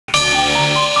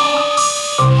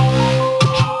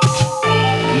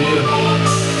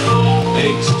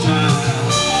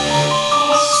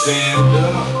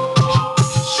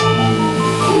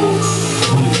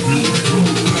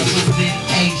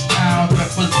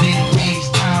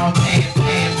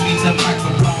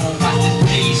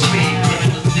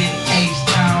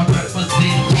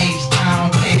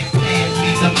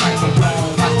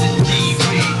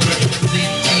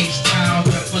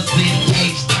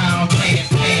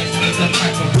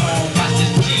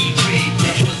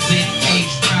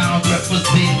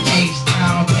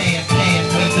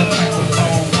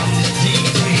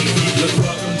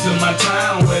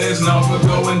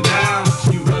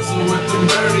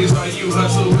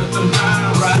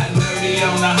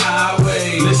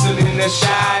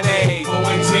Sade.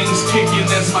 418's kicking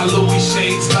as my Louis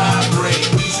shades vibrate.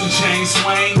 Decent chain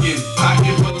swinging,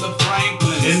 pocket full of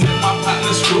Franklin. And if my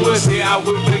partner screw us here, I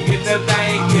would forget to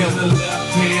thank him. The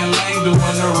left hand lane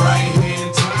doing the right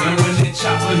hand turn. And when that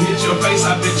chopper hit your face,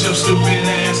 I bet your stupid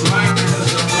ass learned.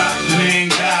 Cause the block man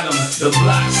got him. The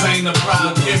blocks ain't a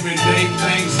problem. Every day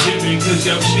Thanksgiving, cause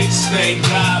your shit stay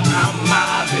gobbin'. I'm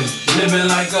mobbing, living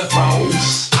like a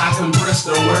boss. I compress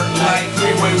the work like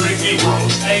Freeway Ricky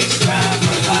Ross. H-Town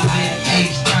for life.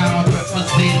 H-Town,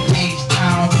 represent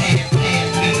H-Town. Pass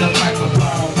me the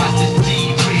microphone. Watch this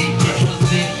G-Rig.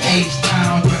 Represent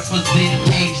H-Town, represent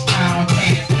H-Town.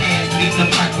 Pass me the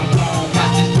microphone.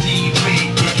 Watch this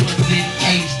G-Rig. Represent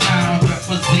H-Town,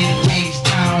 represent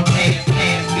H-Town.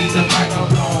 Pass me the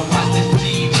microphone. Watch this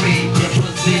G-Rig.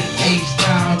 Represent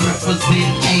H-Town,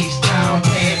 represent H-Town.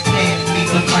 Pass me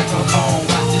the microphone.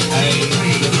 Watch this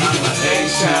G-Rig.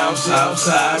 H-Town,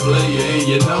 Southside player, and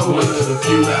you know it. A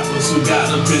few rappers who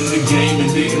got up in the game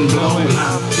and didn't blow it.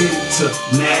 I'm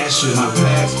international. My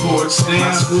passport stamp,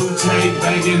 my screw tape,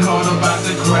 banging hard about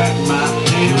to crack my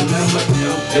hand. Remember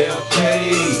LLK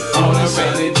on a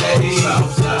rainy day.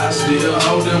 Southside still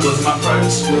holding was my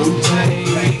first screw tape.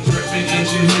 Ain't dripping,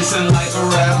 engine hissing like a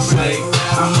rattlesnake.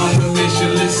 I'm on the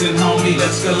mission, listen homie,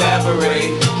 let's collaborate.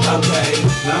 Okay,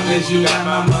 long as you got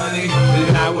my money,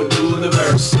 then I would do the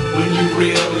verse. When you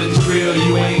real and drill,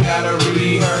 you ain't gotta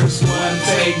rehearse. One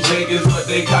take, Jake is what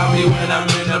they call me when I'm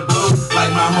in the booth.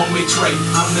 Like my homie Trey,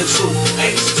 I'm the truth.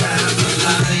 H-Town,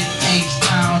 represent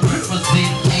H-Town,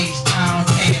 represent H-Town.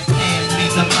 Pass me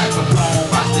the microphone.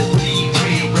 Watch this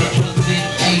G-Rig. Represent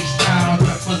H-Town,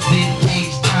 represent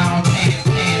H-Town. Pass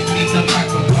me the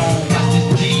microphone. Watch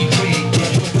this G-Rig.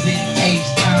 Represent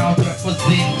H-Town,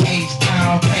 represent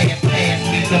H-Town. Pass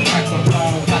me the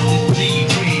microphone. Watch this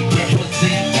G-Rig.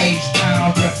 Represent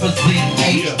H-Town, represent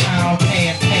H-Town.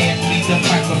 Pass me the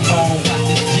microphone. Watch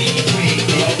this G-Rig.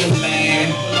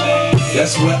 Land,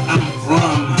 that's where I'm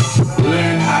from.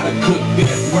 Learn how to cook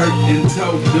that work and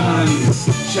tow guns.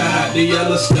 Shout out to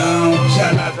Yellowstone,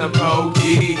 shout out to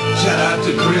Pokey, shout out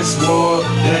to Chris Ward,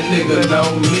 that nigga know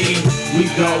me. We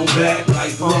go back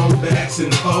like throwbacks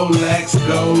and Polax,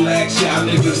 Golax. Y'all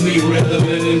niggas need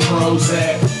relevant and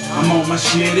Prozac. I'm on my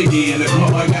shit again, the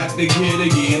car got the kid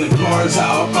again. The car's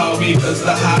all foggy cause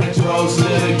the hydro's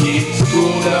lit again.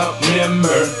 Screwed up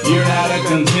member, you're not a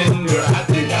contender. I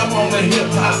think I'm on a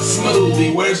hip-hop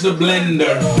smoothie, where's the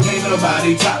blender? Ain't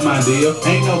nobody top my deal,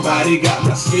 ain't nobody got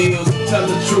my skills. Tell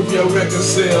the truth, your record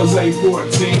sales ain't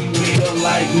 14 million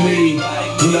like me.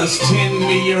 Plus 10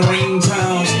 million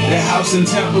ringtones. That house in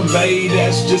Tampa Bay,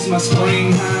 that's just my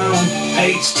spring hound.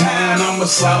 H-Town, I'm a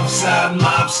Southside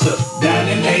mobster. Down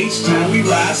in H-Town, we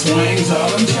ride swings, all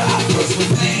them choppers.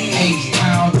 Represent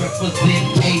H-Town,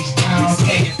 represent H-Town.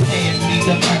 Pass me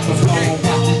the microphone.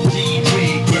 Watch this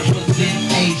G-Rig.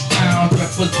 Represent H-Town,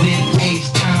 represent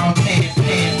H-Town. Pass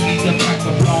me the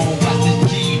microphone. Watch this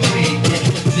G-Rig.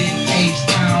 Represent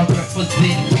H-Town,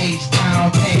 represent H-Town.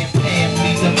 Pass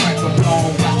me the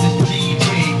microphone. Watch this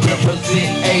G-Rig.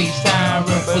 Represent H-Town,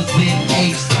 represent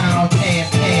H-Town.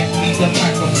 Pass me the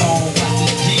microphone. Watch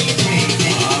this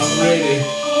G-Rig. Already,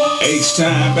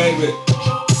 H-Town, baby.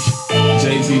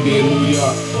 Jay-Z did New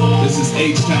York. This is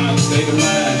H-Town, State of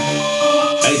Mind.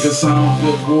 Acre Song,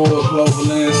 Fifth Ward,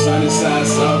 Cloverland, Sunnyside,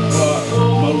 South Park,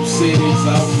 Motor City,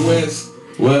 Southwest,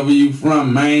 wherever you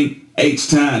from, man.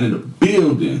 H-Town in the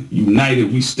building.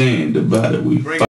 United we stand, divided we fight.